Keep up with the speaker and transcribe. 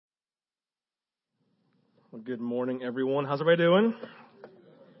Well, good morning, everyone. How's everybody doing?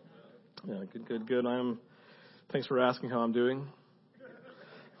 Yeah, good. Thanks for asking how I'm doing.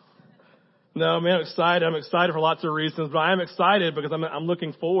 No, man, I'm excited. I'm excited for lots of reasons, but I am excited because I'm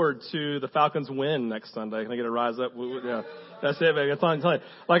looking forward to the Falcons win next Sunday. Can I get a rise up? Yeah, that's it, baby. That's all I'm telling you.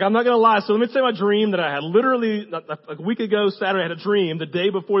 Like, I'm not going to lie. So let me tell you my dream that I had. Literally, a week ago, Saturday, I had a dream the day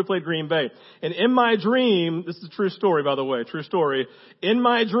before we played Green Bay. And in my dream, this is a true story, by the way, true story. In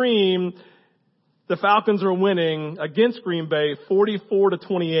my dream, the Falcons are winning against Green Bay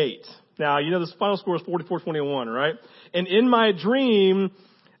 44-28. Now, you know, this final score is 44-21, right? And in my dream,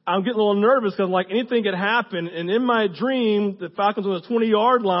 I'm getting a little nervous because like anything could happen. And in my dream, the Falcons were on the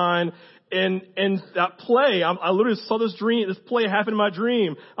 20-yard line. And that play, I literally saw this play happen in my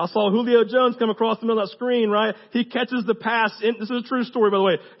dream. I saw Julio Jones come across the middle of that screen, right? He catches the pass. This is a true story, by the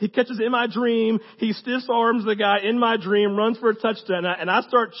way. He catches it in my dream. He stiff arms the guy in my dream, runs for a touchdown. And I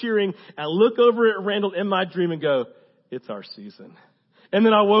start cheering and look over at Randall in my dream and go, it's our season. And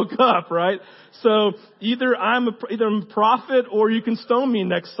then I woke up, right? So either I'm a prophet or you can stone me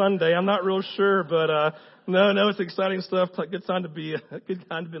next Sunday. I'm not real sure, but, no, it's exciting stuff. Good time to be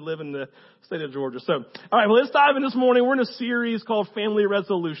living in the state of Georgia. So, all right, well, let's dive in this morning. We're in a series called Family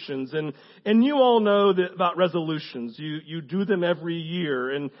Resolutions, and you all know about resolutions. You do them every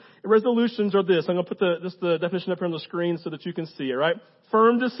year, and resolutions are this. I'm going to put the definition up here on the screen so that you can see it, right?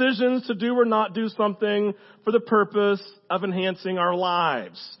 Firm decisions to do or not do something for the purpose of enhancing our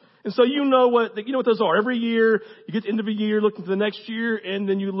lives. And so you know what those are. Every year, you get to the end of a year, looking to the next year, and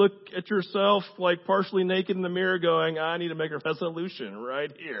then you look at yourself like partially naked in the mirror going, I need to make a resolution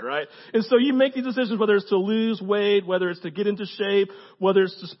right here, right? And so you make these decisions, whether it's to lose weight, whether it's to get into shape, whether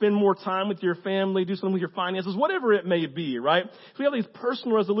it's to spend more time with your family, do something with your finances, whatever it may be, right? So we have these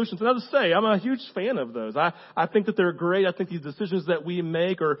personal resolutions. And I have to say, I'm a huge fan of those. I think that they're great. I think these decisions that we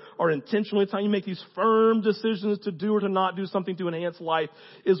make are intentionally. It's how you make these firm decisions to do or to not do something to enhance life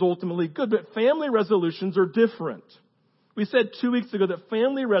is ultimately good. But family resolutions are different. We said 2 weeks ago that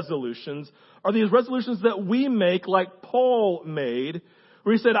family resolutions are these resolutions that we make like Paul made,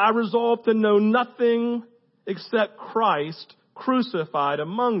 where he said, I resolve to know nothing except Christ crucified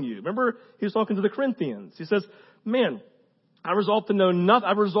among you. Remember, he was talking to the Corinthians. He says, man, I resolve to know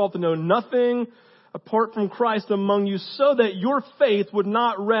nothing apart from Christ among you, so that your faith would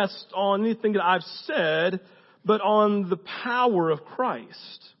not rest on anything that I've said, but on the power of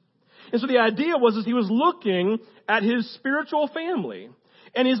Christ. And so the idea was he was looking at his spiritual family.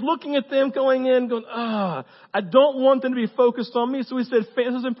 And he's looking at them going, I don't want them to be focused on me. So he said,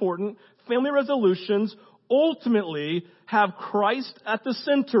 this is important. Family resolutions ultimately have Christ at the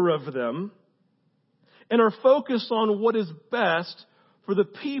center of them and are focused on what is best for the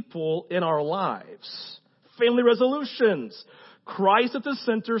people in our lives. Family resolutions. Christ at the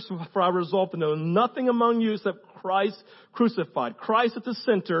center, so for I resolve to know nothing among you except Christ crucified. Christ at the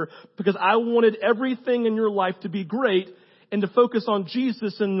center, because I wanted everything in your life to be great and to focus on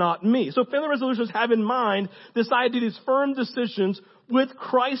Jesus and not me. So family resolutions have in mind this idea, these firm decisions with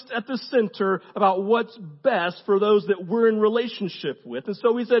Christ at the center about what's best for those that we're in relationship with. And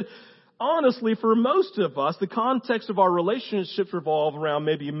so we said, honestly, for most of us, the context of our relationships revolve around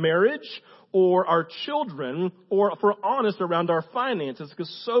maybe marriage or our children, or if we're honest, around our finances,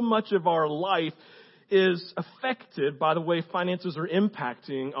 because so much of our life is affected by the way finances are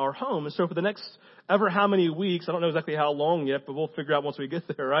impacting our home. And so for the next ever how many weeks, I don't know exactly how long yet, but we'll figure out once we get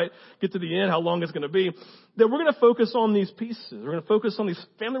there, right? Get to the end, how long it's going to be, that we're going to focus on these pieces. We're going to focus on these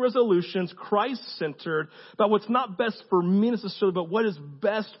family resolutions, Christ-centered, about what's not best for me necessarily, but what is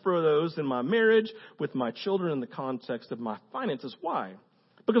best for those in my marriage, with my children, in the context of my finances. Why?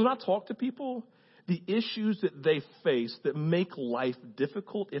 Because when I talk to people, the issues that they face that make life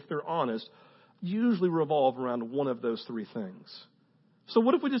difficult, if they're honest, usually revolve around one of those three things. So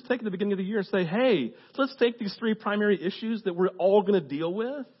what if we just take at the beginning of the year and say, hey, let's take these three primary issues that we're all going to deal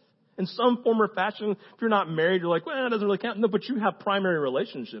with in some form or fashion. If you're not married, you're like, well, it doesn't really count. No, but you have primary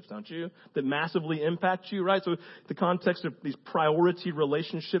relationships, don't you, that massively impact you, right? So the context of these priority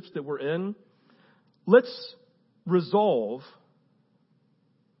relationships that we're in, let's resolve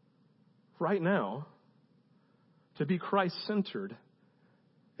right now to be Christ-centered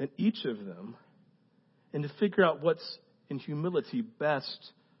in each of them and to figure out what's in humility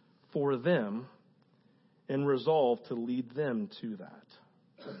best for them and resolve to lead them to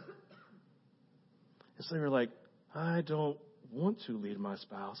that. And so you're like, I don't want to lead my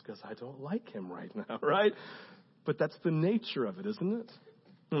spouse because I don't like him right now, right? But that's the nature of it, isn't it?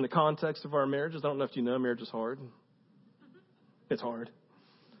 In the context of our marriages, I don't know if you know, marriage is hard. It's hard.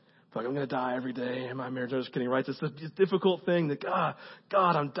 Like, I'm going to die every day in my marriage. I'm just kidding, right? It's a difficult thing that, God,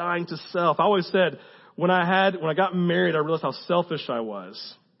 I'm dying to self. I always said, when I got married, I realized how selfish I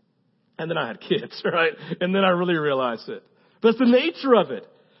was. And then I had kids, right? And then I really realized it. But it's the nature of it.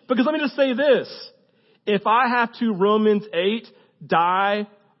 Because let me just say this. If I have to, Romans 8, die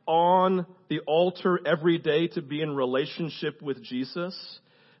on the altar every day to be in relationship with Jesus,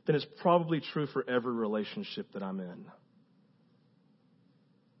 then it's probably true for every relationship that I'm in.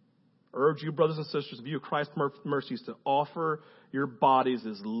 I urge you, brothers and sisters, of you of Christ's mercies, to offer your bodies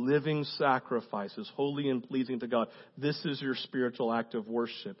as living sacrifices, holy and pleasing to God. This is your spiritual act of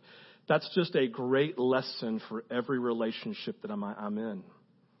worship. That's just a great lesson for every relationship that I'm in.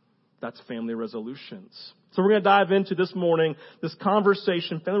 That's family resolutions. So we're going to dive into this morning, this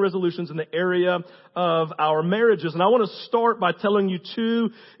conversation, family resolutions in the area of our marriages. And I want to start by telling you two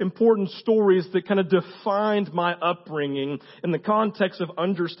important stories that kind of defined my upbringing in the context of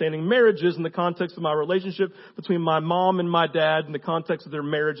understanding marriages, in the context of my relationship between my mom and my dad, in the context of their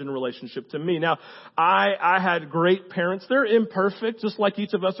marriage and relationship to me. Now, I had great parents. They're imperfect, just like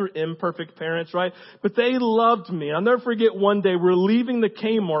each of us are imperfect parents, right? But they loved me. I'll never forget one day we're leaving the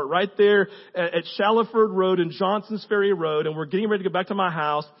Kmart right there at Shallowford Road and Johnson's Ferry Road, and we're getting ready to go back to my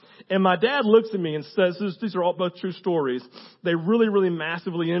house. And my dad looks at me and says, these are all both true stories. They really, really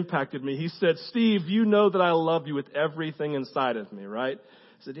massively impacted me. He said, Steve, you know that I love you with everything inside of me, right?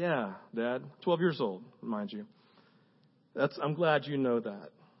 I said, yeah, Dad. 12 years old, mind you. I'm glad you know that.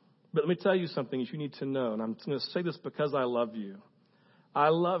 But let me tell you something you need to know, and I'm going to say this because I love you. I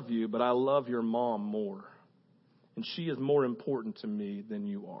love you, but I love your mom more. And she is more important to me than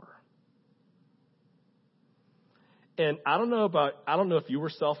you are. And I don't know if you were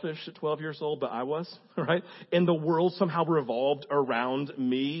selfish at 12 years old, but I was, right? And the world somehow revolved around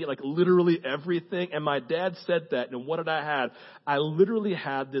me, like literally everything. And my dad said that. And what did I have? I literally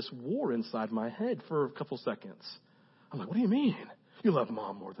had this war inside my head for a couple seconds. I'm like, what do you mean? You love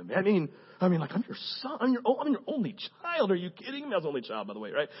mom more than me? I mean, like I'm your son. I'm your only child. Are you kidding me? I was the only child, by the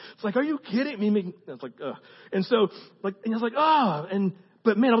way, right? It's like, are you kidding me? I was like, ugh. And so, like, and I was like,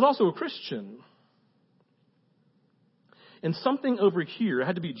 but man, I was also a Christian. And something over here, it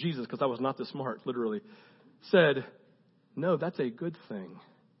had to be Jesus because I was not this smart, literally, said, no, that's a good thing.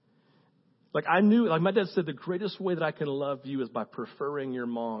 Like I knew, like my dad said, the greatest way that I can love you is by preferring your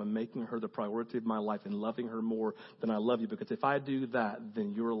mom and making her the priority of my life and loving her more than I love you. Because if I do that,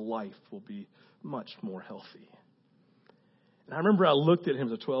 then your life will be much more healthy. And I remember I looked at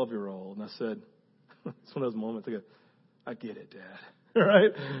him as a 12-year-old and I said, it's one of those moments I go, I get it, Dad. All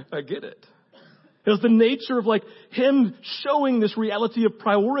right? I get it. It was the nature of like him showing this reality of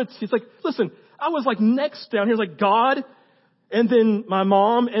priority. It's like, listen, I was like next down here, like God, and then my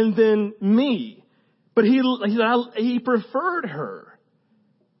mom, and then me. But he preferred her.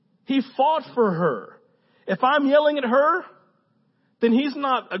 He fought for her. If I'm yelling at her, then he's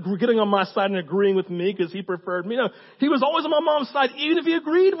not getting on my side and agreeing with me because he preferred me. No, he was always on my mom's side, even if he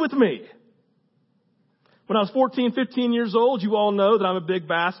agreed with me. When I was 14, 15 years old, you all know that I'm a big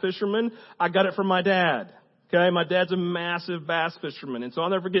bass fisherman. I got it from my dad. Okay, my dad's a massive bass fisherman. And so I'll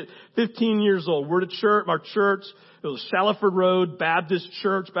never forget, 15 years old, we're at our church. It was Shallowford Road Baptist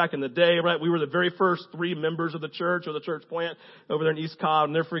Church back in the day, right? We were the very first 3 members of the church or the church plant over there in East Cobb.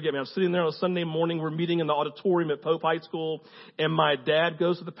 I'll never forget me. I'm sitting there on a Sunday morning. We're meeting in the auditorium at Pope High School. And my dad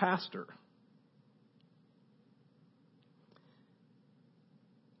goes to the pastor.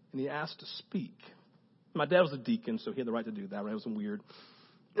 And he asked to speak. My dad was a deacon, so he had the right to do that, right? It wasn't weird.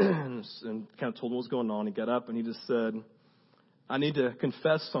 And kind of told him what was going on. He got up and he just said, I need to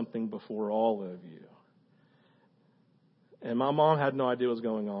confess something before all of you. And my mom had no idea what was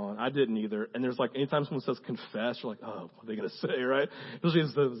going on. I didn't either. And there's like, anytime someone says confess, you're like, oh, what are they going to say, right? Especially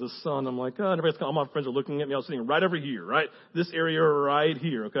as the son, I'm like, oh, and everybody's, all my friends are looking at me. I was sitting right over here, right? This area right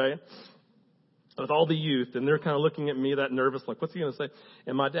here, okay? With all the youth, and they're kind of looking at me that nervous, like, what's he going to say?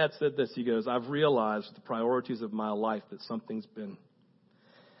 And my dad said this. He goes, I've realized the priorities of my life that something's been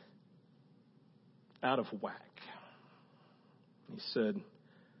out of whack. He said,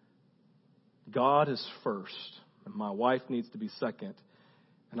 God is first, and my wife needs to be second,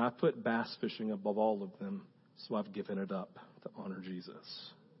 and I put bass fishing above all of them, so I've given it up to honor Jesus.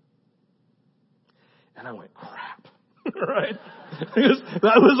 And I went, crap. Right?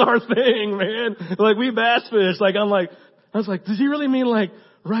 That was our thing, man. Like, we bass fish. Like, I was like, does he really mean like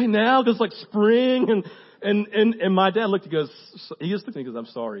right now? Because like spring and my dad looked, he just looked at me and goes,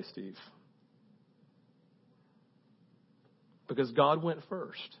 I'm sorry, Steve. Because God went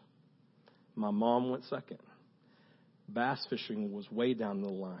first. My mom went second. Bass fishing was way down the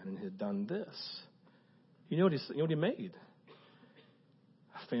line and had done this. You know what he made?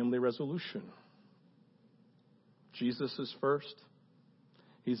 A family resolution. Jesus is first.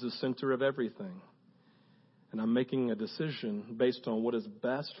 He's the center of everything. And I'm making a decision based on what is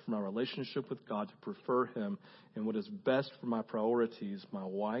best for my relationship with God to prefer him, and what is best for my priorities, my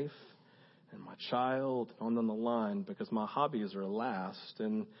wife and my child, on the line, because my hobbies are last.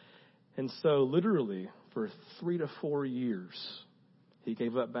 And so literally for 3 to 4 years, he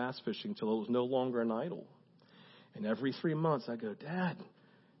gave up bass fishing till it was no longer an idol. And every 3 months I go, Dad,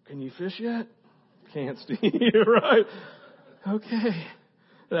 can you fish yet? Can't, Steve, right? Okay.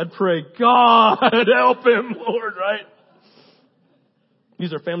 And I'd pray, God, help him, Lord, right?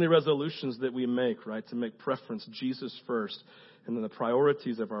 These are family resolutions that we make, right? To make preference Jesus first, and then the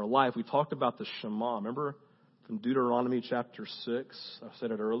priorities of our life. We talked about the Shema. Remember from Deuteronomy chapter 6? I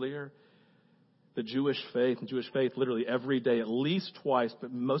said it earlier. The Jewish faith, literally every day, at least twice,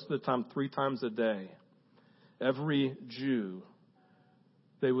 but most of the time 3 times a day. Every Jew,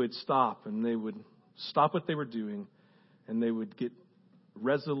 they would stop, and they would stop what they were doing, and they would get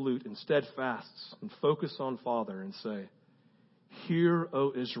resolute and steadfast and focus on Father and say, Hear,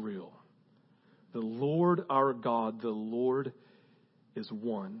 O Israel, the Lord our God, the Lord is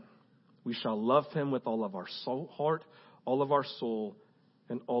one. We shall love him with all of our soul, heart, all of our soul,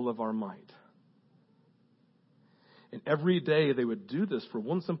 and all of our might. And every day they would do this for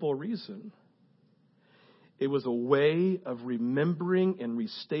one simple reason. It was a way of remembering and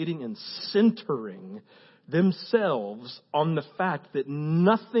restating and centering themselves on the fact that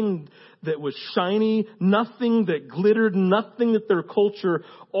nothing that was shiny, nothing that glittered, nothing that their culture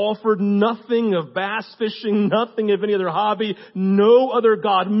offered, nothing of bass fishing, nothing of any other hobby, no other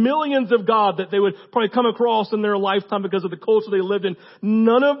God, millions of God that they would probably come across in their lifetime because of the culture they lived in.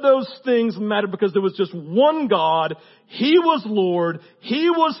 None of those things mattered because there was just one God. He was Lord. He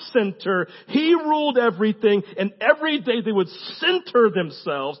was center. He ruled everything. And every day they would center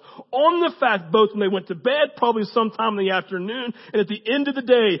themselves on the fact, both when they went to bed, probably sometime in the afternoon, and at the end of the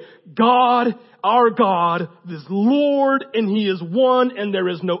day, God, our God, is Lord, and He is one, and there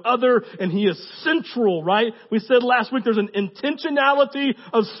is no other, and He is central, right? We said last week there's an intentionality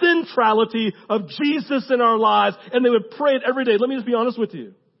of centrality of Jesus in our lives, and they would pray it every day. Let me just be honest with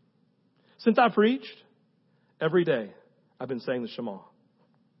you. Since I preached, every day I've been saying the Shema.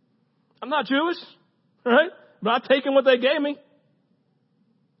 I'm not Jewish, right? But I've taken what they gave me.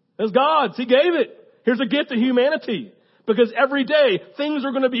 It's God's. He gave it. Here's a gift to humanity. Because every day, things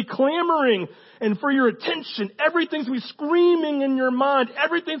are going to be clamoring and for your attention. Everything's going to be screaming in your mind.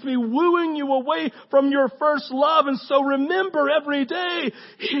 Everything's going to be wooing you away from your first love. And so remember every day,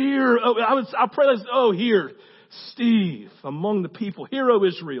 here, I pray this, here, Steve, among the people, hear, O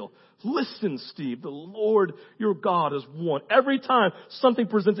Israel. Listen, Steve, the Lord your God is one. Every time something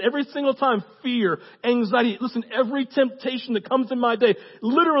presents, every single time, fear, anxiety. Listen, every temptation that comes in my day,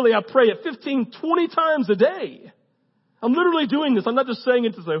 literally I pray it 15, 20 times a day. I'm literally doing this. I'm not just saying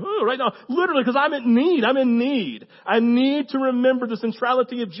it to say, oh, right now. Literally, because I'm in need. I need to remember the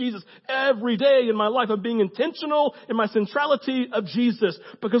centrality of Jesus every day in my life. I'm being intentional in my centrality of Jesus.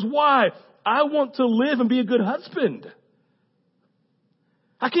 Because why? I want to live and be a good husband.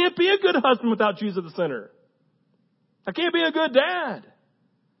 I can't be a good husband without Jesus at the center. I can't be a good dad.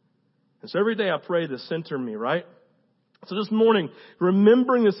 And so every day I pray to center me, right? So this morning,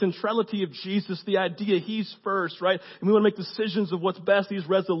 remembering the centrality of Jesus, the idea He's first, right? And we want to make decisions of what's best, these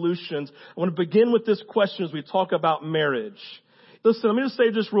resolutions. I want to begin with this question as we talk about marriage. Listen, let me just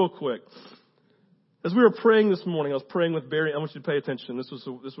say this real quick. As we were praying this morning, I was praying with Barry. I want you to pay attention. This was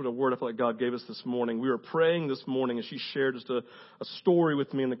a word I feel like God gave us this morning. We were praying this morning, and she shared just a story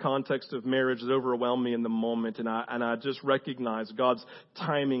with me in the context of marriage that overwhelmed me in the moment. And I just recognized God's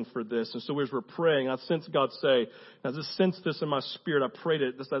timing for this. And so as we're praying, I sensed God say, I just sensed this in my spirit. I prayed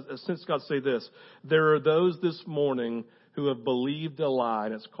it. I sensed God say this. There are those this morning who have believed a lie,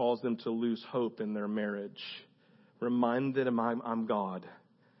 and it's caused them to lose hope in their marriage. Remind them I'm God.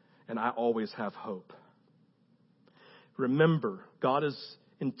 And I always have hope. Remember, God is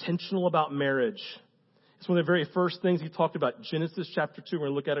intentional about marriage. It's one of the very first things He talked about. Genesis chapter 2. We're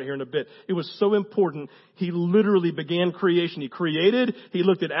going to look at it here in a bit. It was so important. He literally began creation. He created. He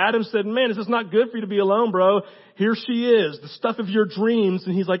looked at Adam and said, man, this is not good for you to be alone, bro. Here she is, the stuff of your dreams.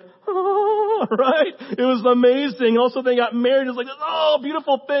 And he's like, oh, right? It was amazing. Also, they got married. It was like, oh,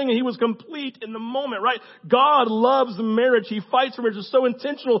 beautiful thing. And he was complete in the moment, right? God loves marriage. He fights for marriage. It's so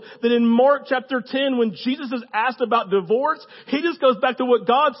intentional that in Mark chapter 10, when Jesus is asked about divorce, He just goes back to what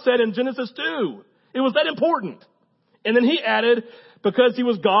God said in Genesis 2. It was that important. And then He added, because He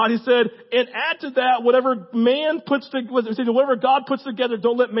was God, He said, and add to that whatever God puts together,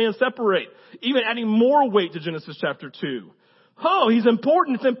 don't let man separate. Even adding more weight to Genesis chapter 2. Oh, He's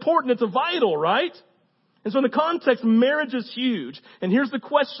important. It's important. It's vital, right? And so in the context, marriage is huge. And here's the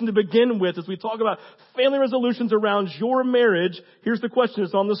question to begin with as we talk about family resolutions around your marriage. Here's the question.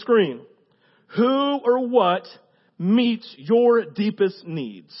 It's on the screen. Who or what meets your deepest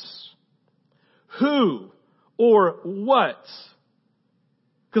needs? Who or what?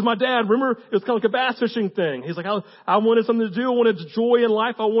 Because my dad, remember, it was kind of like a bass fishing thing. He's like, I wanted something to do. I wanted joy in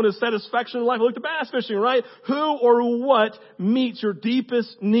life. I wanted satisfaction in life. I looked at bass fishing, right? Who or what meets your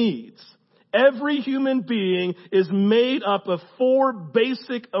deepest needs? Every human being is made up of 4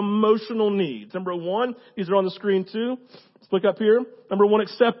 basic emotional needs. Number 1, these are on the screen too. Let's look up here. Number 1,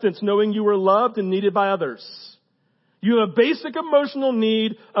 acceptance, knowing you are loved and needed by others. You have a basic emotional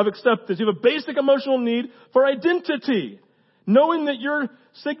need of acceptance. You have a basic emotional need for identity. Knowing that you're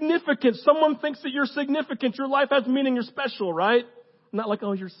significant. Someone thinks that you're significant. Your life has meaning. You're special, right? Not like,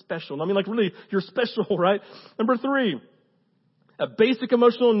 oh, you're special. I mean, like really, you're special, right? Number 3, a basic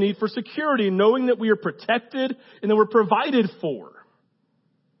emotional need for security. Knowing that we are protected and that we're provided for.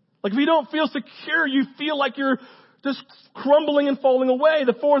 Like if you don't feel secure, you feel like you're just crumbling and falling away.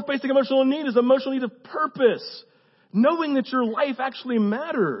 The 4th basic emotional need is emotional need of purpose. Knowing that your life actually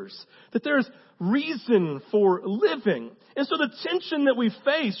matters. That there's reason for living. And so the tension that we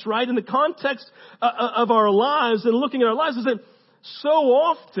face, right, in the context of our lives and looking at our lives is that so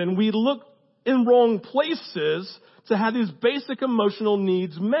often we look in wrong places to have these basic emotional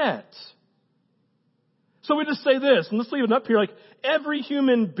needs met. So we just say this, and let's leave it up here, like every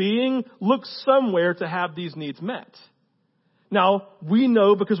human being looks somewhere to have these needs met. Now, we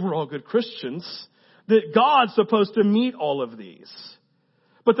know because we're all good Christians that God's supposed to meet all of these.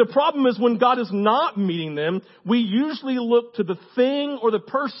 But the problem is when God is not meeting them, we usually look to the thing or the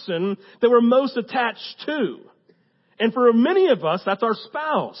person that we're most attached to. And for many of us, that's our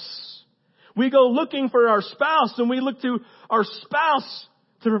spouse. We go looking for our spouse and we look to our spouse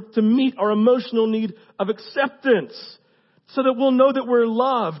to meet our emotional need of acceptance so that we'll know that we're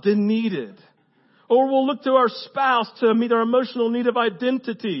loved and needed. Or we'll look to our spouse to meet our emotional need of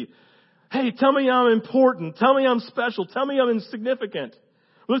identity. Hey, tell me I'm important. Tell me I'm special. Tell me I'm insignificant.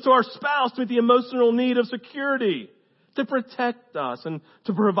 We look to our spouse to meet the emotional need of security, to protect us and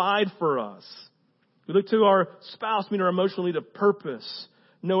to provide for us. We look to our spouse to meet our emotional need of purpose,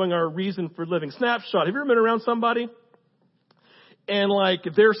 knowing our reason for living. Snapshot. Have you ever been around somebody and like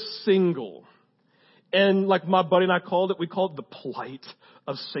they're single? And like my buddy and I we called it the plight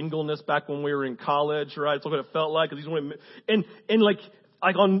of singleness back when we were in college, right? It's what it felt like. And like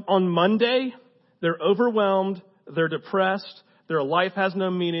on Monday, they're overwhelmed, they're depressed, their life has no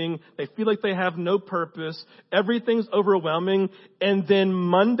meaning, they feel like they have no purpose, everything's overwhelming, and then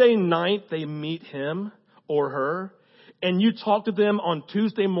Monday night they meet him or her, and you talk to them on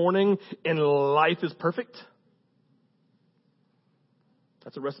Tuesday morning and life is perfect.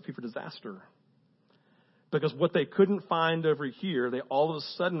 That's a recipe for disaster. Because what they couldn't find over here, they all of a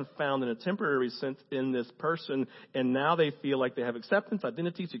sudden found in a temporary sense in this person, and now they feel like they have acceptance,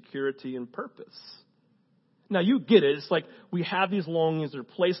 identity, security, and purpose. Now you get it. It's like we have these longings, they're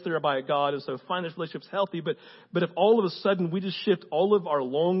placed there by God, and so find this relationship's healthy. But if all of a sudden we just shift all of our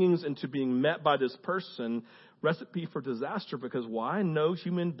longings into being met by this person, recipe for disaster. Because why? No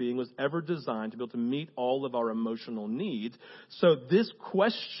human being was ever designed to be able to meet all of our emotional needs. So this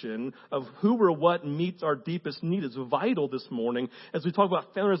question of who or what meets our deepest need is vital this morning as we talk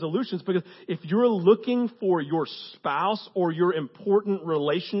about family resolutions. Because if you're looking for your spouse or your important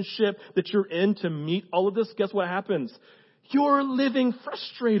relationship that you're in to meet all of this, guess what happens? You're living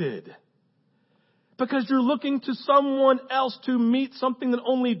frustrated. Because you're looking to someone else to meet something that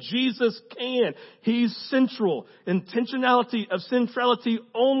only Jesus can. He's central. Intentionality of centrality,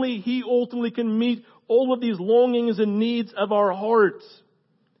 only He ultimately can meet all of these longings and needs of our hearts.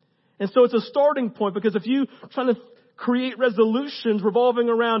 And so it's a starting point, because if you trying to create resolutions revolving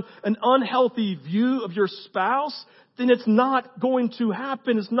around an unhealthy view of your spouse, then it's not going to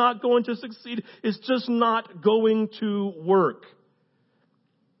happen. It's not going to succeed. It's just not going to work.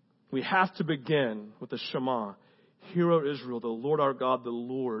 We have to begin with the Shema. Hear, O Israel, the Lord our God, the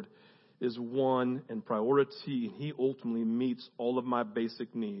Lord is one in priority, and He ultimately meets all of my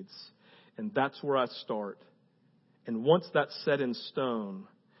basic needs. And that's where I start. And once that's set in stone,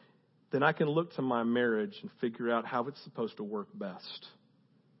 then I can look to my marriage and figure out how it's supposed to work best.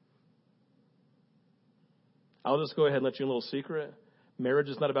 I'll just go ahead and let you in a little secret. Marriage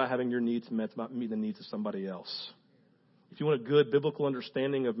is not about having your needs met, it's about meeting the needs of somebody else. If you want a good biblical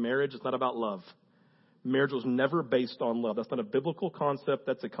understanding of marriage, it's not about love. Marriage was never based on love. That's not a biblical concept.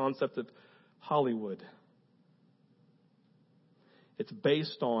 That's a concept of Hollywood. It's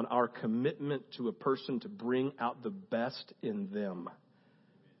based on our commitment to a person to bring out the best in them.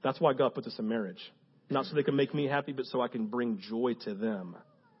 That's why God put us in marriage. Not so they can make me happy, but so I can bring joy to them.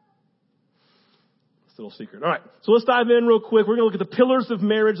 It's a little secret. All right. So let's dive in real quick. We're going to look at the pillars of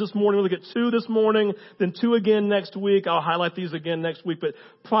marriage this morning. We'll look at 2 this morning, then 2 again next week. I'll highlight these again next week. But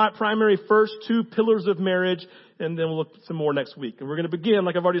primary first 2 pillars of marriage, and then we'll look at some more next week. And we're going to begin,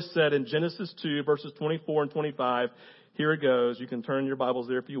 like I've already said, in Genesis 2, verses 24 and 25. Here it goes. You can turn your Bibles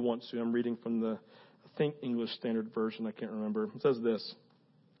there if you want to. I'm reading from the, I think, English Standard Version. I can't remember. It says this.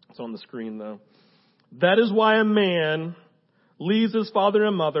 It's on the screen, though. That is why a man leaves his father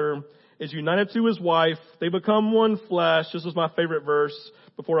and mother, is united to his wife. They become one flesh. This was my favorite verse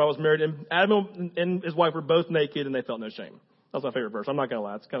before I was married. And Adam and his wife were both naked and they felt no shame. That was my favorite verse. I'm not going to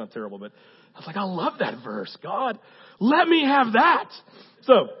lie. It's kind of terrible, but I was like, I love that verse. God, let me have that.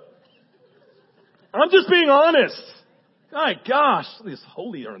 So, I'm just being honest. My gosh, these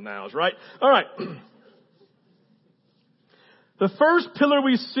holier nows, right? All right. The first pillar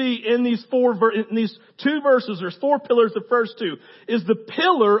we see in these 2 verses, there's 4 pillars, the first 2, is the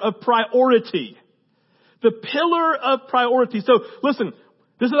pillar of priority. The pillar of priority. So listen,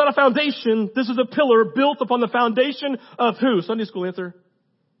 this is not a foundation. This is a pillar built upon the foundation of who? Sunday school answer.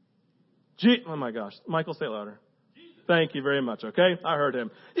 Oh my gosh. Michael, say it louder. Jesus. Thank you very much. Okay. I heard him.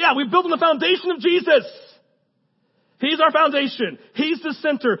 Yeah, we built on the foundation of Jesus. He's our foundation. He's the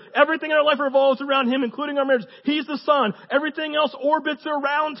center. Everything in our life revolves around Him, including our marriage. He's the sun. Everything else orbits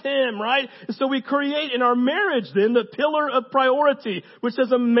around Him, right? And so we create in our marriage then the pillar of priority, which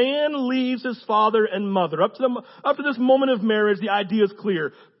says a man leaves his father and mother. Up to this moment of marriage, the idea is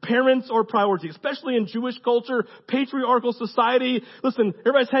clear. Parents are priority, especially in Jewish culture, patriarchal society. Listen,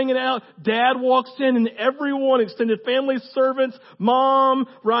 everybody's hanging out. Dad walks in and everyone, extended family, servants, mom,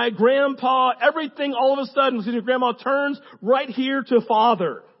 right, grandpa, everything all of a sudden, grandma turns right here to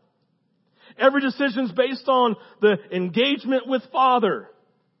father. Every decision's based on the engagement with father.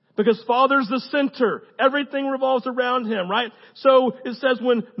 Because father's the center. Everything revolves around him, right? So it says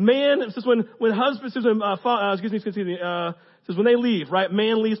when they leave, right?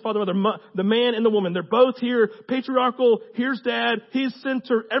 Man leaves father, mother, the man and the woman. They're both here, patriarchal. Here's dad. He's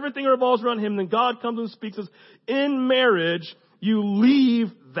center. Everything revolves around him. Then God comes and speaks us. In marriage, you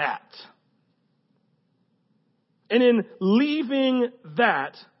leave that. And in leaving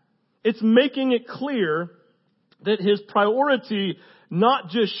that, it's making it clear that his priority not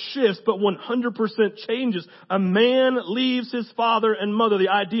just shifts, but 100% changes. A man leaves his father and mother. The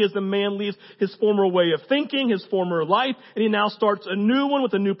idea is the man leaves his former way of thinking, his former life, and he now starts a new one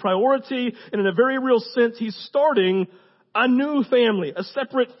with a new priority. And in a very real sense, he's starting a new family, a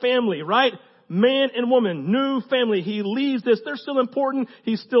separate family, right? Man and woman, new family. He leaves this. They're still important.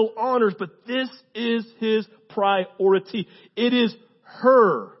 He still honors, but this is his priority. It is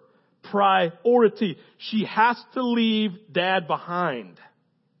her priority. She has to leave dad behind.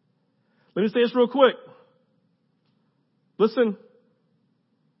 Let me say this real quick. Listen,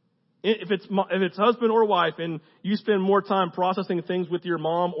 if it's husband or wife and you spend more time processing things with your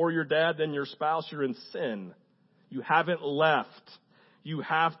mom or your dad than your spouse, you're in sin. You haven't left. You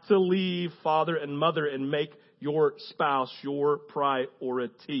have to leave father and mother and make your spouse your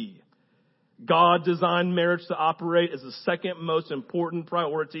priority. God designed marriage to operate as the second most important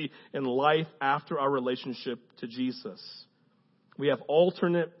priority in life after our relationship to Jesus. We have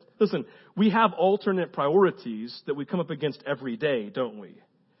alternate priorities that we come up against every day, don't we?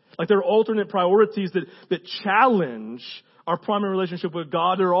 Like there are alternate priorities that challenge our primary relationship with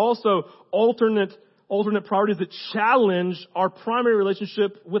God. There are also alternate priorities that challenge our primary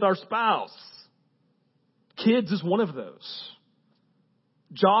relationship with our spouse. Kids is one of those.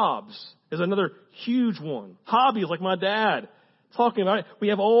 Jobs is another huge one. Hobbies, like my dad talking about it. We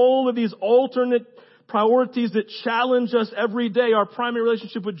have all of these alternate priorities that challenge us every day. Our primary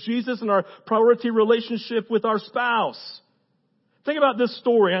relationship with Jesus and our priority relationship with our spouse. Think about this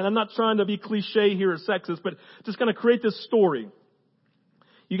story, and I'm not trying to be cliche here or sexist, but just going to create this story.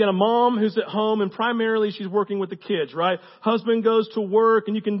 You got a mom who's at home and primarily she's working with the kids, right? Husband goes to work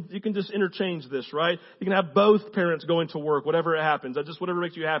and you can just interchange this, right? You can have both parents going to work, whatever it happens. Whatever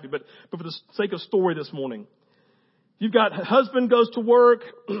makes you happy. But for the sake of story this morning, you've got husband goes to work,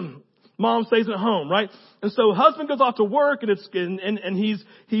 mom stays at home, right? And so husband goes off to work and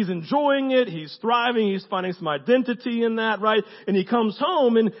he's enjoying it. He's thriving. He's finding some identity in that, right? And he comes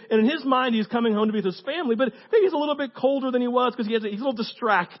home and in his mind, he's coming home to be with his family, but maybe he's a little bit colder than he was because he's a little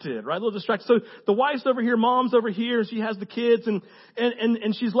distracted, right? A little distracted. So the wife's over here, mom's over here, and she has the kids and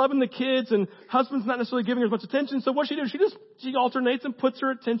she's loving the kids and husband's not necessarily giving her as much attention. So what she does, she alternates and puts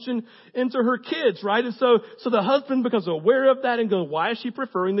her attention into her kids, right? And so the husband becomes aware of that and goes, why is she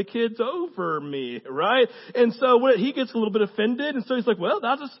preferring the kids over me, right? And so he gets a little bit offended, and so he's like, well,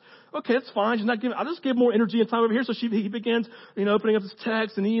 okay, it's fine. I'll just give more energy and time over here. So he begins, opening up his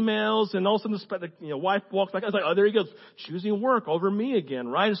texts and emails, and all of a sudden the wife walks back. I was like, oh, there he goes, choosing work over me again,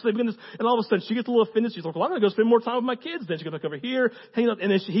 right? And so they begin this, and all of a sudden she gets a little offended. She's like, well, I'm going to go spend more time with my kids. Then she goes back over here, hang out,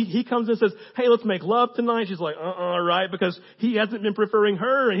 and then he comes in and says, hey, let's make love tonight. She's like, right? Because he hasn't been preferring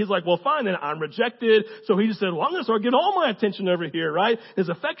her, and he's like, well, fine, then I'm rejected. So he just said, well, I'm going to start getting all my attention over here, right? His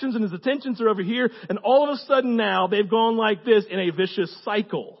affections and his attentions are over here, and all of a sudden now they've gone like this in a vicious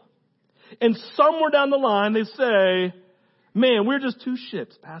cycle. And somewhere down the line, they say, man, we're just two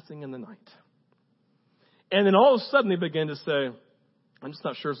ships passing in the night. And then all of a sudden, they begin to say, I'm just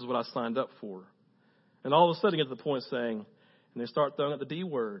not sure this is what I signed up for. And all of a sudden, they get to the point saying, and they start throwing out the D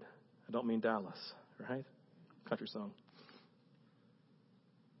word. I don't mean Dallas, right? Country song.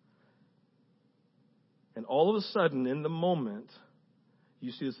 And all of a sudden, in the moment,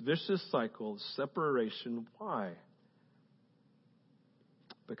 you see this vicious cycle of separation. Why?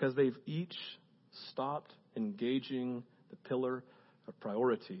 Because they've each stopped engaging the pillar of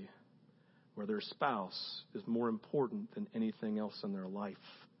priority where their spouse is more important than anything else in their life.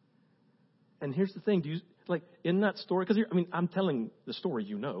 And here's the thing. In that story, because I'm telling the story,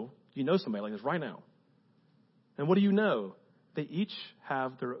 you know somebody like this right now. And what do you know? They each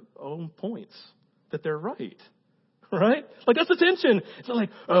have their own points that they're right. Right? That's the tension. It's not like,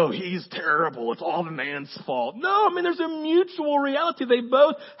 oh, he's terrible. It's all the man's fault. No, there's a mutual reality. They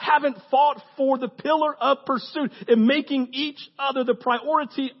both haven't fought for the pillar of pursuit in making each other the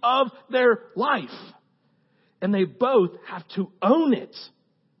priority of their life. And they both have to own it.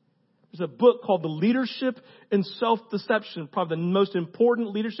 There's a book called The Leadership in Self-Deception, probably the most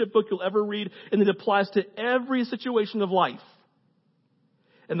important leadership book you'll ever read, and it applies to every situation of life.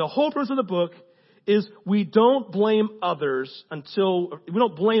 And the whole purpose of the book is we don't blame others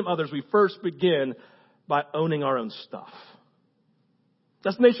we first begin by owning our own stuff.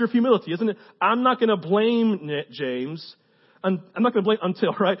 That's the nature of humility, isn't it? I'm not going to blame James. I'm not going to blame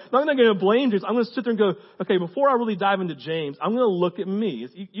until, right? I'm not going to blame James. I'm going to sit there and go, okay, before I really dive into James, I'm going to look at me.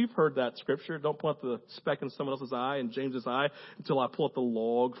 You've heard that scripture. Don't pull out the speck in someone else's eye and James's eye until I pull out the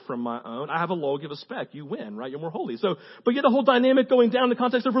log from my own. I have a log, you have a speck. You win, right? You're more holy. But you get the whole dynamic going down in the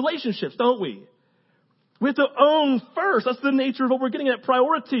context of relationships, don't we? We have to own first. That's the nature of what we're getting at.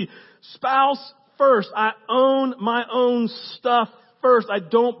 Priority. Spouse first. I own my own stuff first. I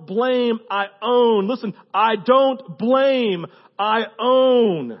don't blame. I own. Listen, I don't blame. I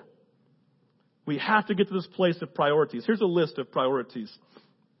own. We have to get to this place of priorities. Here's a list of priorities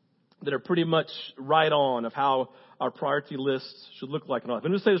that are pretty much right on of how our priority lists should look like in our life.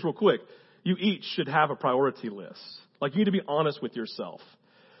 Let me just say this real quick. You each should have a priority list. You need to be honest with yourself.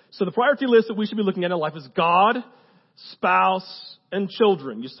 So the priority list that we should be looking at in life is God, spouse, and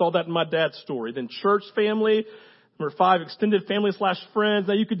children. You saw that in my dad's story. Then church, family. Number 5, extended family / friends.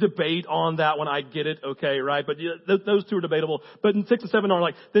 Now you could debate on that one. I get it. Okay, right? But those two are debatable. But 6 and 7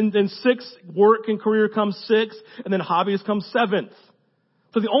 are then 6, work and career comes 6, and then hobbies come 7th.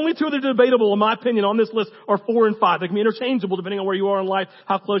 So the only 2 that are debatable, in my opinion, on this list are 4 and 5. They can be interchangeable depending on where you are in life,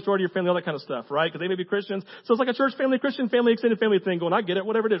 how close you are to your family, all that kind of stuff, right? Because they may be Christians. So it's like a church family, Christian family, extended family thing going, I get it,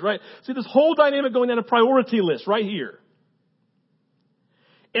 whatever it is, right? See this whole dynamic going down a priority list right here.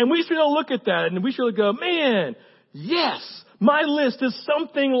 And we should look at that and we should go, man, yes, my list is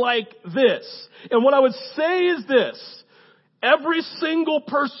something like this. And what I would say is this. Every single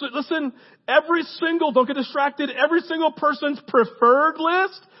person, listen, don't get distracted. Every single person's preferred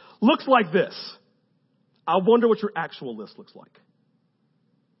list looks like this. I wonder what your actual list looks like.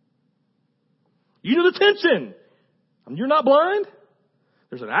 You know the tension. You're not blind.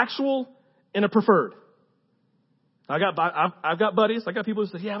 There's an actual and a preferred. I've got buddies. I got people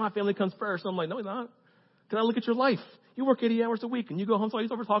who say, yeah, my family comes first. I'm like, no, it's not. Can I look at your life? You work 80 hours a week and you go home, so all you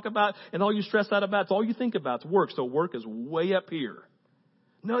ever talk about and all you stress out about, it's all you think about is work. So work is way up here.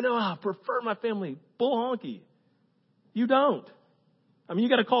 No, I prefer my family. Bull honky. You don't. You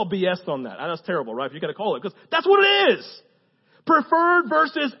got to call BS on that. That's terrible, right? You got to call it because that's what it is. Preferred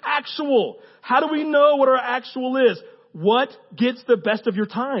versus actual. How do we know what our actual is? What gets the best of your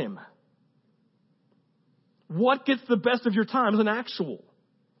time? What gets the best of your time is an actual.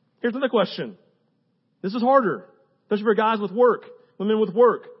 Here's another question. This is harder, especially for guys with work, women with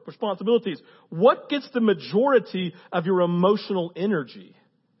work, responsibilities. What gets the majority of your emotional energy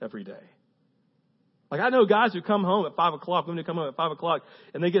every day? I know guys who come home at 5 o'clock, women who come home at 5 o'clock,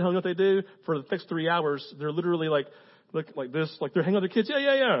 and they get home, you know what they do? For the next 3 hours, they're literally like this, they're hanging out with their kids.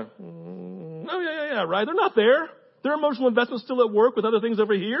 Yeah. Oh, yeah, right? They're not there. Their emotional investment's still at work with other things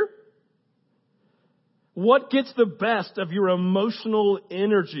over here. What gets the best of your emotional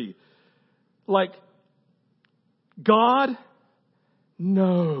energy? Like, God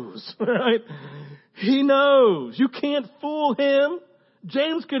knows, right? He knows. You can't fool him.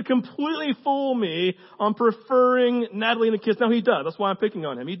 James could completely fool me on preferring Natalie and the kids. Now he does. That's why I'm picking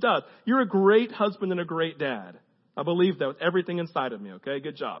on him. He does. You're a great husband and a great dad. I believe that with everything inside of me, okay?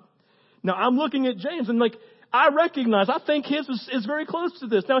 Good job. Now I'm looking at James and I think his is very close to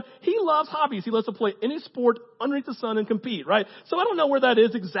this. Now he loves hobbies. He loves to play any sport underneath the sun and compete, right? So I don't know where that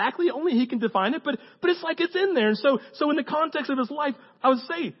is exactly. Only he can define it, but it's like it's in there. And so in the context of his life, I would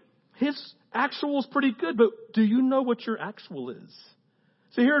say his actual is pretty good, but do you know what your actual is?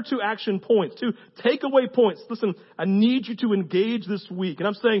 So here are 2 action points, 2 takeaway points. Listen, I need you to engage this week. And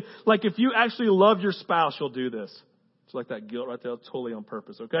I'm saying, like, if you actually love your spouse, you'll do this. It's like that guilt right there, totally on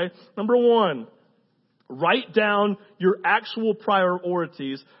purpose, okay? Number 1, write down your actual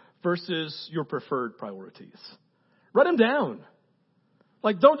priorities versus your preferred priorities. Write them down.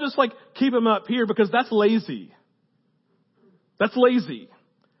 Like, don't just, keep them up here because that's lazy. That's lazy.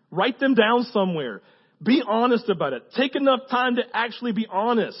 Write them down somewhere. Be honest about it. Take enough time to actually be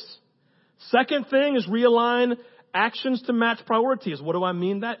honest. Second thing is realign actions to match priorities. What do I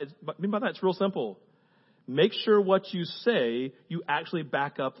mean by that? It's real simple. Make sure what you say, you actually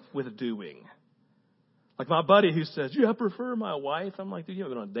back up with doing. Like my buddy who says, I prefer my wife. I'm like, dude, you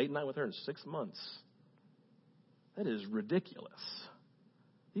haven't been on a date night with her in 6 months. That is ridiculous.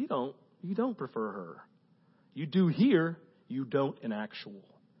 You don't prefer her. You do here, you don't in actual.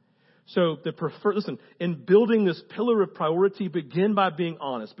 So listen, in building this pillar of priority, begin by being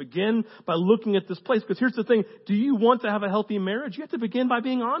honest. Begin by looking at this place. Because here's the thing. Do you want to have a healthy marriage? You have to begin by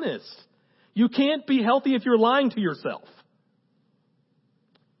being honest. You can't be healthy if you're lying to yourself.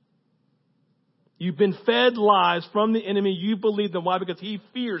 You've been fed lies from the enemy. You believe them. Why? Because he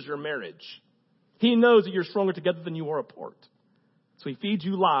fears your marriage. He knows that you're stronger together than you are apart. So he feeds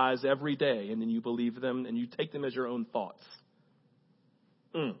you lies every day, and then you believe them, and you take them as your own thoughts.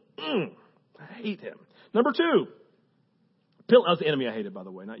 I hate him. Number 2. That was the enemy I hated, by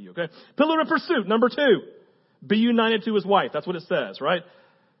the way, not you, okay? Pillar of pursuit. Number 2. Be united to his wife. That's what it says, right?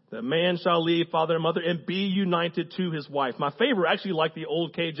 The man shall leave father and mother and be united to his wife. My favorite, actually like the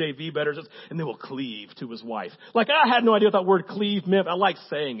old KJV better, says, and they will cleave to his wife. Like, I had no idea what that word cleave meant. I like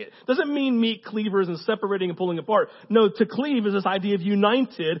saying it. Doesn't mean meat cleavers and separating and pulling apart. No, to cleave is this idea of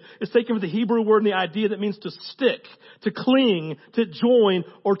united. It's taken from the Hebrew word and the idea that means to stick, to cling, to join,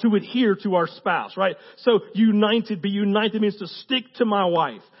 or to adhere to our spouse, right? So be united means to stick to my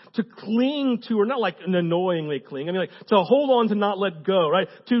wife. To cling to her, not like an annoyingly cling. I mean, like to hold on, to not let go, right?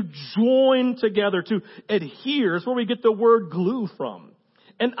 To join together, to adhere. Is where we get the word glue from.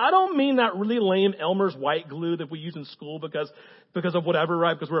 And I don't mean that really lame Elmer's white glue that we use in school because of whatever,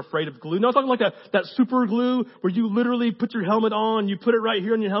 right? Because we're afraid of glue. No, I'm talking like that super glue where you literally put your helmet on, you put it right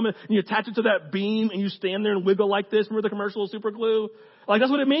here on your helmet, and you attach it to that beam, and you stand there and wiggle like this. Remember the commercial of super glue? Like,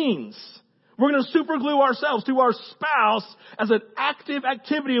 that's what it means. We're going to super glue ourselves to our spouse as an active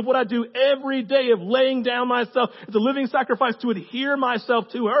activity of what I do every day of laying down myself as a living sacrifice to adhere myself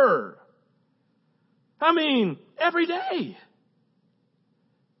to her. I mean, every day.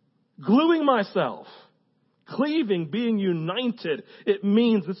 Gluing myself. Cleaving, being united. It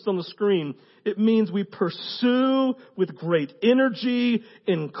means, this is on the screen, it means we pursue with great energy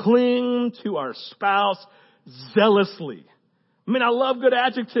and cling to our spouse zealously. I mean, I love good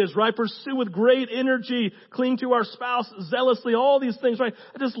adjectives, right? Pursue with great energy, cling to our spouse zealously, all these things, right?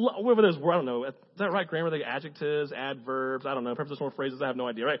 I just love, whatever those were, I don't know. Is that right, grammar? Like adjectives, adverbs, I don't know, prepositional phrases, I have no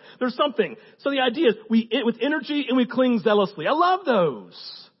idea, right? There's something. So the idea is with energy and we cling zealously. I love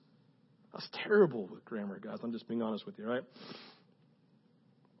those. I was terrible with grammar, guys. I'm just being honest with you, right?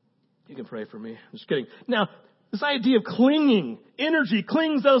 You can pray for me. I'm just kidding. Now, this idea of clinging, energy,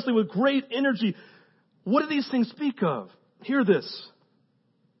 cling zealously with great energy. What do these things speak of? Hear this.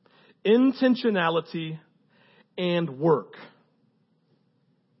 Intentionality and work.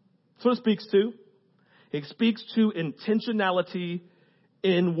 That's what it speaks to. It speaks to intentionality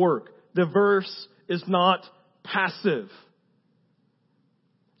in work. The verse is not passive.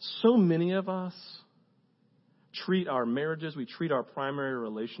 So many of us treat our marriages, we treat our primary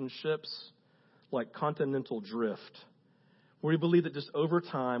relationships like continental drift, where we believe that just over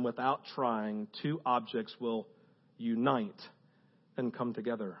time, without trying, 2 objects will unite and come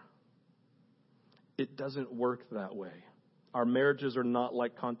together. It doesn't work that way. Our marriages are not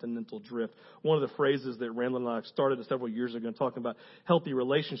like continental drift. One of the phrases that Randall and I started several years ago talking about healthy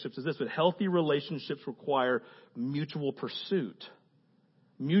relationships is this, but healthy relationships require mutual pursuit.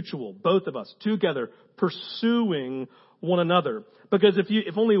 Mutual, both of us together pursuing one another. Because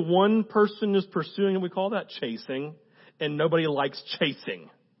if only one person is pursuing, and we call that chasing, and nobody likes chasing.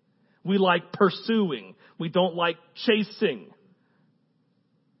 We like pursuing. We don't like chasing.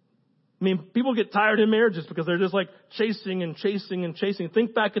 I mean, people get tired in marriages because they're just like chasing and chasing and chasing.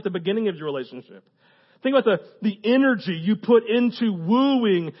 Think back at the beginning of your relationship. Think about the energy you put into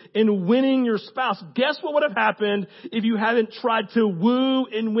wooing and winning your spouse. Guess what would have happened if you hadn't tried to woo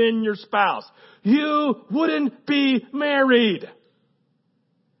and win your spouse? You wouldn't be married.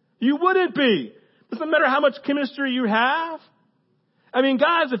 You wouldn't be. Doesn't matter how much chemistry you have. I mean,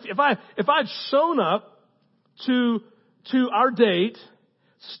 guys, if I'd shown up to our date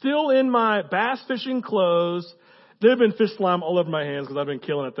still in my bass fishing clothes, there'd have been fish slime all over my hands because I've been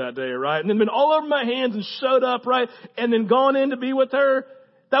killing it that day, right? And then been all over my hands and showed up, right? And then gone in to be with her.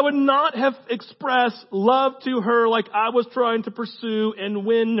 That would not have expressed love to her like I was trying to pursue and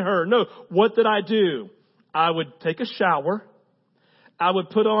win her. No, what did I do? I would take a shower. I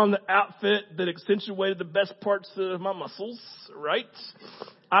would put on the outfit that accentuated the best parts of my muscles, right?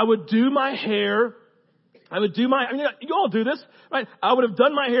 I would do my hair. You all do this, right? I would have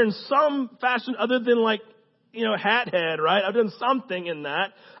done my hair in some fashion other than like, hat head, right? I've done something in that.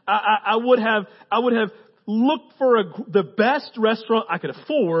 I would have looked for the best restaurant I could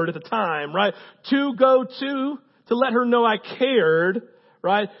afford at the time, right? To go to let her know I cared,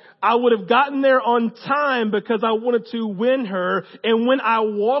 right? I would have gotten there on time because I wanted to win her. And when I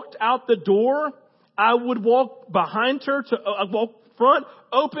walked out the door, I would walk behind her walk front,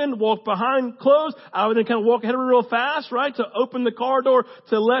 open, walk behind, close. I would then kind of walk ahead of her real fast, right? To open the car door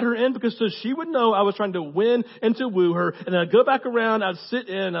to let her in because so she would know I was trying to win and to woo her. And then I'd go back around, I'd sit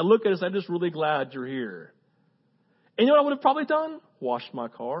in, I'd look at her and say, I'm just really glad you're here. And you know what I would have probably done? Washed my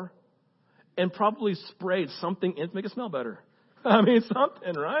car and probably sprayed something in to make it smell better. I mean,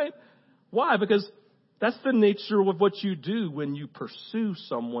 something, right? Why? Because that's the nature of what you do when you pursue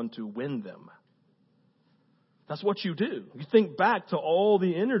someone to win them. That's what you do. You think back to all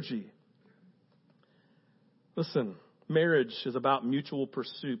the energy. Listen, marriage is about mutual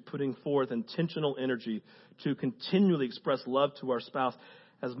pursuit, putting forth intentional energy to continually express love to our spouse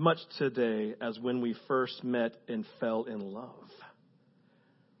as much today as when we first met and fell in love.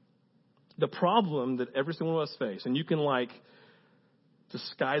 The problem that every single one of us face, and you can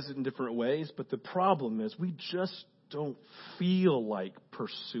disguise it in different ways, but the problem is we just don't feel like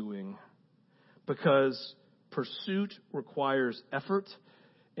pursuing because pursuit requires effort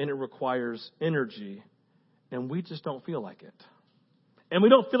and it requires energy, and we just don't feel like it. And we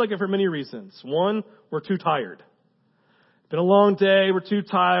don't feel like it for many reasons. One, we're too tired. Been a long day, we're too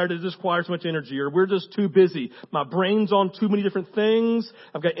tired, it just requires so much energy, or we're just too busy. My brain's on too many different things.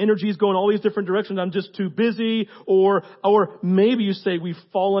 I've got energies going all these different directions. I'm just too busy. Or maybe you say we've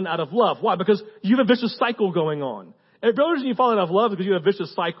fallen out of love. Why? Because you have a vicious cycle going on. And the reason you fall out of love is because you have a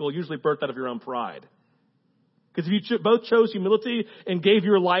vicious cycle usually birthed out of your own pride. Because if you both chose humility and gave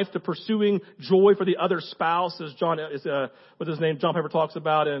your life to pursuing joy for the other spouse, as what's his name? John Piper talks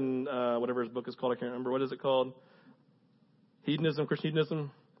about in whatever his book is called. I can't remember. What is it called? Hedonism, Christian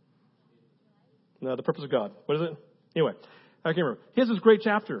hedonism? No, the purpose of God. What is it? Anyway, I can't remember. He has this great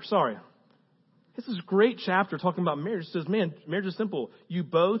chapter. Sorry. He has this great chapter talking about marriage. It says, man, marriage is simple. You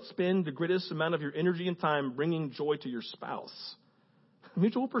both spend the greatest amount of your energy and time bringing joy to your spouse.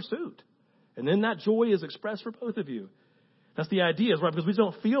 Mutual pursuit. And then that joy is expressed for both of you. That's the idea, right? Because we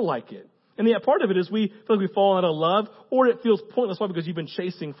don't feel like it. And the part of it is we feel like we've fallen out of love, or it feels pointless. Why? Because you've been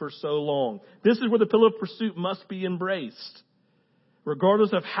chasing for so long. This is where the pillar of pursuit must be embraced.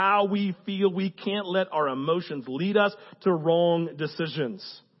 Regardless of how we feel, we can't let our emotions lead us to wrong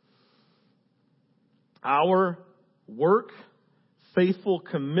decisions. Our work, faithful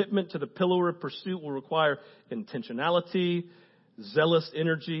commitment to the pillar of pursuit will require intentionality, zealous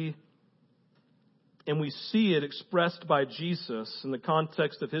energy, and we see it expressed by Jesus in the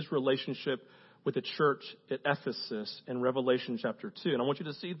context of his relationship with the church at Ephesus in Revelation chapter 2. And I want you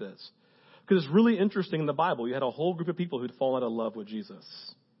to see this, because it's really interesting in the Bible. You had a whole group of people who'd fallen out of love with Jesus.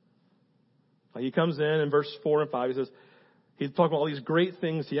 He comes in verse 4 and 5. He says, he's talking about all these great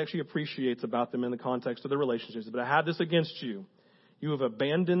things he actually appreciates about them in the context of their relationships. But I have this against you. You have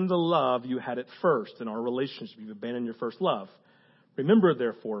abandoned the love you had at first in our relationship. You've abandoned your first love. Remember,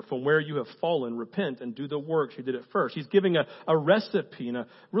 therefore, from where you have fallen, repent and do the works you did at first. He's giving a recipe and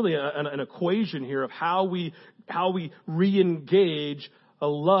an equation here of how we re-engage a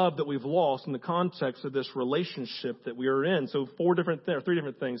love that we've lost in the context of this relationship that we are in. So three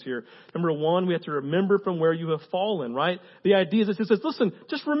different things here. Number one, we have to remember from where you have fallen, right? The idea is it says, listen,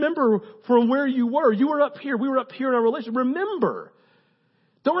 just remember from where you were. You were up here. We were up here in our relationship. Remember.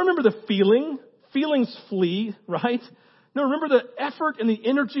 Don't remember the feeling. Feelings flee, right? No, remember the effort and the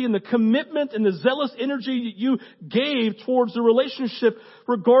energy and the commitment and the zealous energy you gave towards the relationship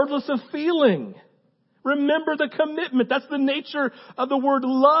regardless of feeling. Remember the commitment. That's the nature of the word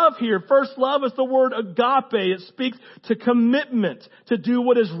love here. First love is the word agape. It speaks to commitment, to do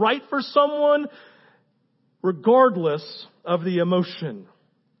what is right for someone regardless of the emotion.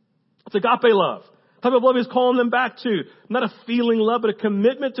 It's agape love. The type of love he's calling them back to. Not a feeling love, but a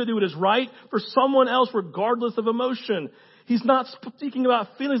commitment to do what is right for someone else regardless of emotion. He's not speaking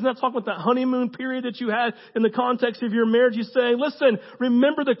about feelings. He's not talking about that honeymoon period that you had in the context of your marriage. He's saying, listen,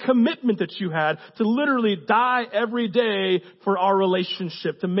 remember the commitment that you had to literally die every day for our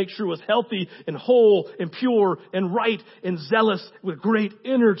relationship, to make sure it was healthy and whole and pure and right and zealous with great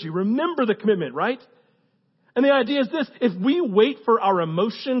energy. Remember the commitment, right? And the idea is this: if we wait for our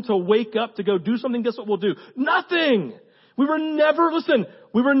emotion to wake up to go do something, guess what we'll do? Nothing. We were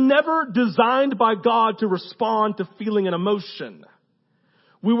never designed by God to respond to feeling and emotion.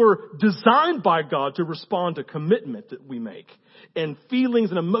 We were designed by God to respond to commitment that we make. And feelings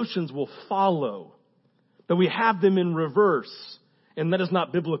and emotions will follow. But we have them in reverse. And that is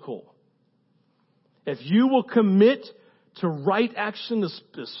not biblical. If you will commit to right action,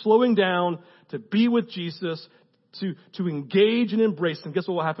 to slowing down, to be with Jesus, to engage and embrace him, guess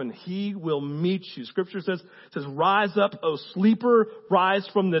what will happen? He will meet you. Scripture says, rise up, O sleeper, rise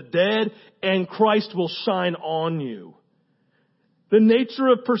from the dead, and Christ will shine on you. The nature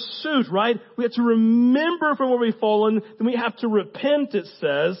of pursuit, right? We have to remember from where we've fallen, then we have to repent, it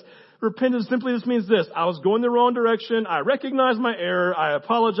says. Repentance simply just means this: I was going the wrong direction, I recognize my error, I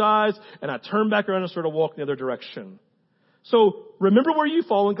apologize, and I turn back around and sort of walk the other direction. So remember where you've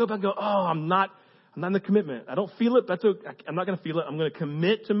fallen, go back and go, I'm not in the commitment. I don't feel it, but I'm not going to feel it. I'm going to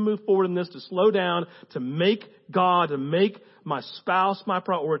commit to move forward in this, to slow down, to make God, to make my spouse my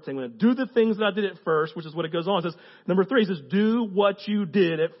priority. I'm going to do the things that I did at first, which is what it goes on. It says, number 3, it says, do what you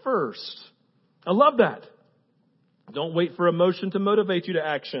did at first. I love that. Don't wait for emotion to motivate you to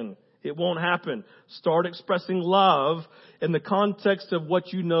action. It won't happen. Start expressing love in the context of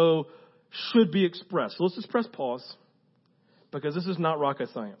what you know should be expressed. So let's just press pause, because this is not rocket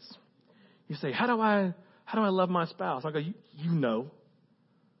science. You say, how do I love my spouse? I go, you know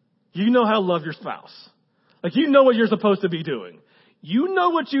how to love your spouse. Like, you know what you're supposed to be doing. You know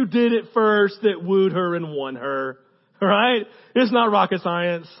what you did at first that wooed her and won her, right? It's not rocket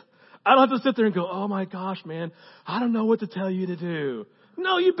science. I don't have to sit there and go, oh my gosh, man, I don't know what to tell you to do.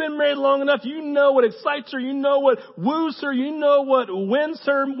 No, you've been married long enough. You know what excites her. You know what woos her. You know what wins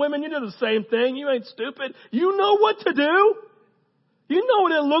her. Women, you do the same thing. You ain't stupid. You know what to do. You know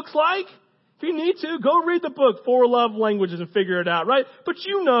what it looks like. If you need to, go read the book, 4 Love Languages, and figure it out, right? But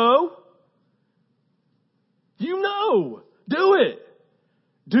you know. Do it.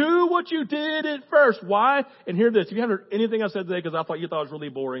 Do what you did at first. Why? And hear this. If you haven't heard anything I said today because you thought it was really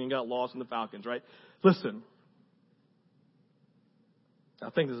boring and got lost in the Falcons, right? Listen.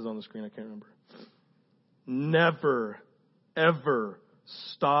 I think this is on the screen. I can't remember. Never, ever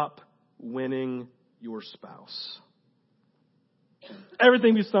stop winning your spouse.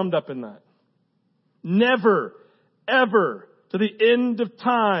 Everything be summed up in that. Never, ever, to the end of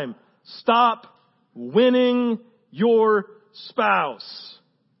time, stop winning your spouse.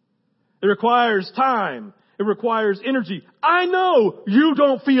 It requires time. It requires energy. I know you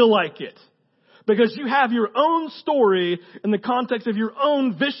don't feel like it, because you have your own story in the context of your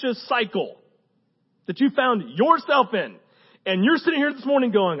own vicious cycle that you found yourself in. And you're sitting here this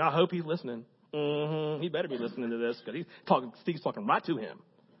morning going, I hope he's listening. He better be listening to this, because Steve's talking right to him.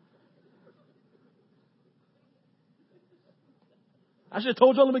 I should have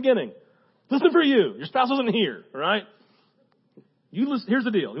told you in the beginning. Listen for you. Your spouse isn't here, all right? Here's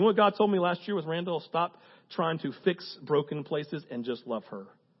the deal. You know what God told me last year with Randall? Stop trying to fix broken places and just love her.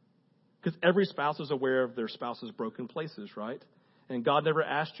 Because every spouse is aware of their spouse's broken places, right? And God never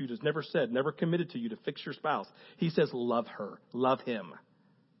asked you, never committed to you to fix your spouse. He says, love her, love him.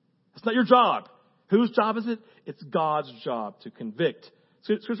 It's not your job. Whose job is it? It's God's job to convict.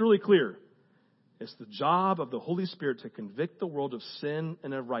 So it's really clear. It's the job of the Holy Spirit to convict the world of sin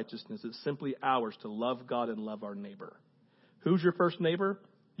and of righteousness. It's simply ours to love God and love our neighbor. Who's your first neighbor?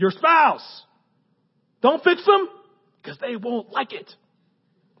 Your spouse. Don't fix them, because they won't like it.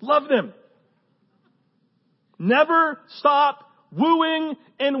 Love them. Never stop wooing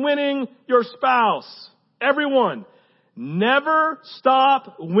and winning your spouse. Everyone. Never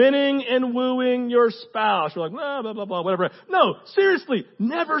stop winning and wooing your spouse. You're like, blah, blah, blah, blah, whatever. No, seriously,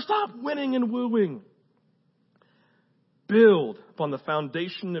 never stop winning and wooing. Build upon the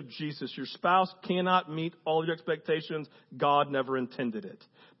foundation of Jesus. Your spouse cannot meet all of your expectations. God never intended it.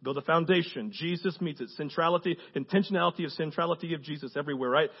 Build a foundation. Jesus meets it. Centrality, intentionality of centrality of Jesus everywhere,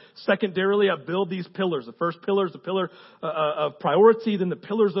 right? Secondarily, I build these pillars. The first pillar is the pillar of priority, then the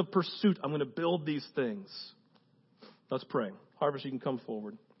pillars of pursuit. I'm going to build these things. Let's pray. Harvest, you can come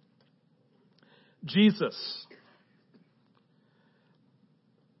forward. Jesus,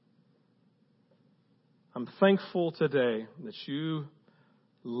 I'm thankful today that you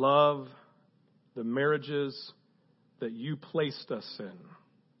love the marriages that you placed us in.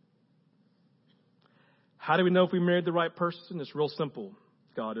 How do we know if we married the right person? It's real simple,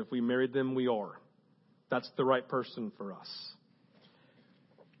 God. If we married them, we are. That's the right person for us.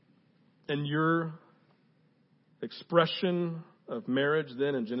 And your expression of marriage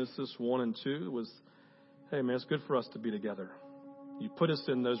then in Genesis 1 and 2 was, hey, man, it's good for us to be together. You put us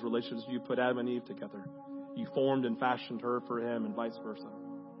in those relationships. You put Adam and Eve together. You formed and fashioned her for him and vice versa.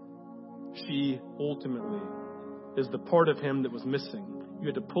 She ultimately is the part of him that was missing. You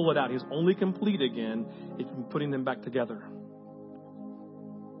had to pull it out. He's only complete again if you're putting them back together.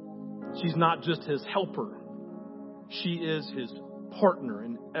 She's not just his helper. She is his partner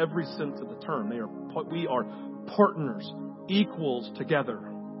in every sense of the term. We are partners, equals together,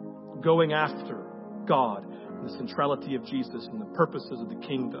 going after God and the centrality of Jesus and the purposes of the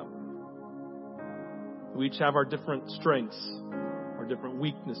kingdom. We each have our different strengths, our different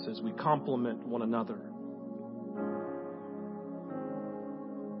weaknesses. We complement one another.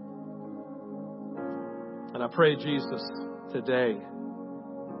 And I pray, Jesus, today,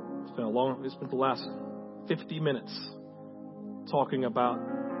 we spent the last 50 minutes talking about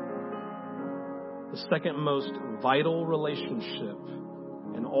the second most vital relationship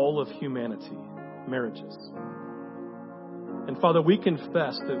in all of humanity, marriages. And Father, we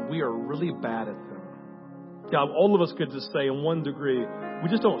confess that we are really bad at them. God, all of us could just say in one degree, we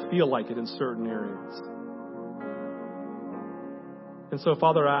just don't feel like it in certain areas. And so,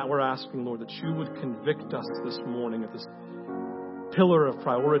 Father, we're asking, Lord, that you would convict us this morning of this pillar of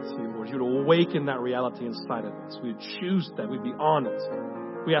priority, Lord. You would awaken that reality inside of us. We would choose that. We'd be honest.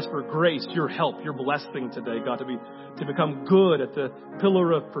 We ask for grace, your help, your blessing today, God, to become good at the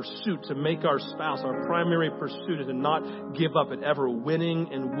pillar of pursuit, to make our spouse our primary pursuit, and to not give up at ever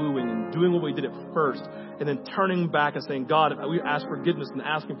winning and wooing and doing what we did at first, and then turning back and saying, God, we ask forgiveness and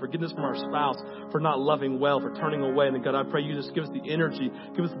asking forgiveness from our spouse for not loving well, for turning away. And then, God, I pray you just give us the energy,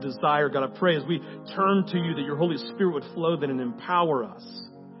 give us the desire. God, I pray as we turn to you that your Holy Spirit would flow then and empower us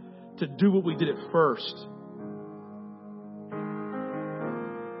to do what we did at first.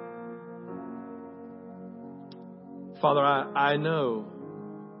 Father, I know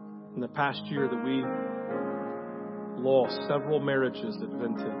in the past year that we lost several marriages at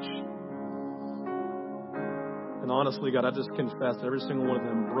Vintage. And honestly, God, I just confess that every single one of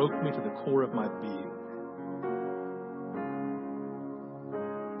them broke me to the core of my being.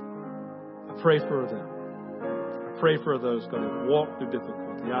 I pray for them. I pray for those, God, who walked through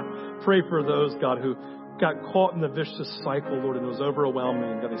difficulty. I pray for those, God, who got caught in the vicious cycle, Lord, and it was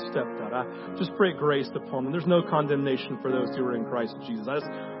overwhelming. God, they stepped out. I just pray grace upon them. There's no condemnation for those who are in Christ Jesus.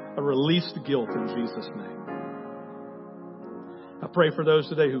 I release the guilt in Jesus' name. I pray for those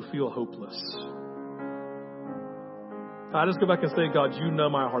today who feel hopeless. I just go back and say, God, you know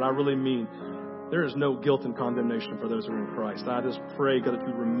my heart. I really mean there is no guilt and condemnation for those who are in Christ. I just pray, God, that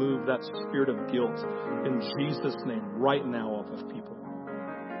you remove that spirit of guilt in Jesus' name right now off of people.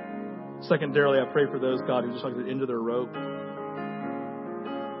 Secondarily, I pray for those, God, who just like the end of their rope.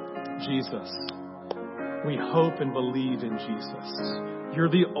 Jesus, we hope and believe in Jesus.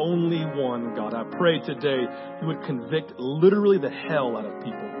 You're the only one, God. I pray today you would convict literally the hell out of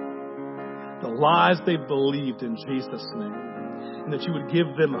people. The lies they've believed in Jesus' name. And that you would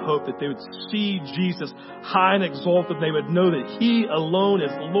give them hope, that they would see Jesus high and exalted. And they would know that he alone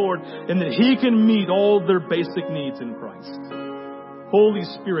is Lord and that he can meet all their basic needs in Christ. Holy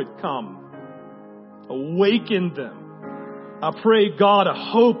Spirit, come. Awaken them. I pray, God, a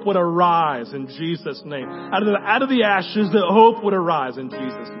hope would arise in Jesus' name. Out of the ashes, that hope would arise in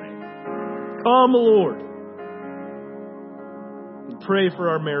Jesus' name. Come, Lord. And pray for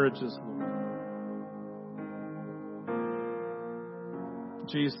our marriages, Lord.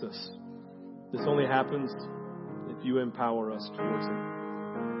 Jesus, this only happens if you empower us towards it.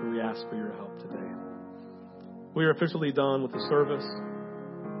 And we ask for your help today. We are officially done with the service.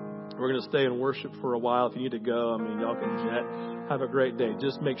 We're going to stay and worship for a while. If you need to go, y'all can jet. Have a great day.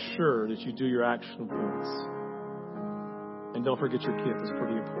 Just make sure that you do your action points. And don't forget your kids. It's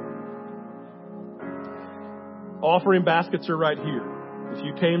pretty important. Offering baskets are right here. If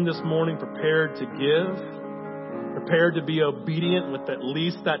you came this morning prepared to give, prepared to be obedient with at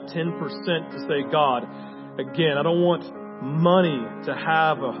least that 10% to say, God, again, I don't want money to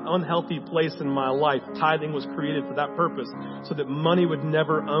have an unhealthy place in my life. Tithing was created for that purpose, so that money would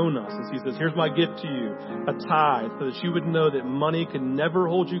never own us. And he says, here's my gift to you, a tithe, so that you would know that money can never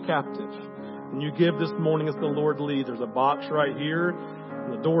hold you captive. When you give this morning as the Lord leads, there's a box right here,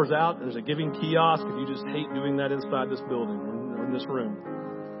 and the door's out, and there's a giving kiosk if you just hate doing that inside this building or in this room.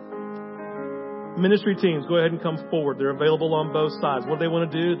 Ministry teams, go ahead and come forward. They're available on both sides. What do they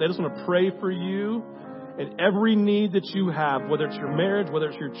want to do? They just want to pray for you and every need that you have, whether it's your marriage, whether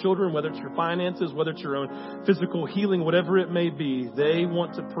it's your children, whether it's your finances, whether it's your own physical healing, whatever it may be. They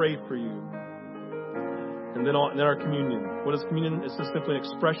want to pray for you. And then our communion. What is communion? It's just simply an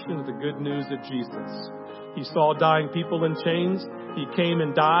expression of the good news of Jesus. He saw dying people in chains. He came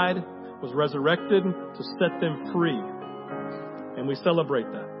and died, was resurrected to set them free. And we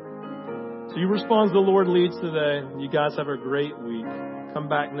celebrate that. So you respond as the Lord leads today. You guys have a great week. Come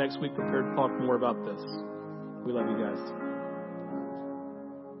back next week prepared to talk more about this. We love you guys.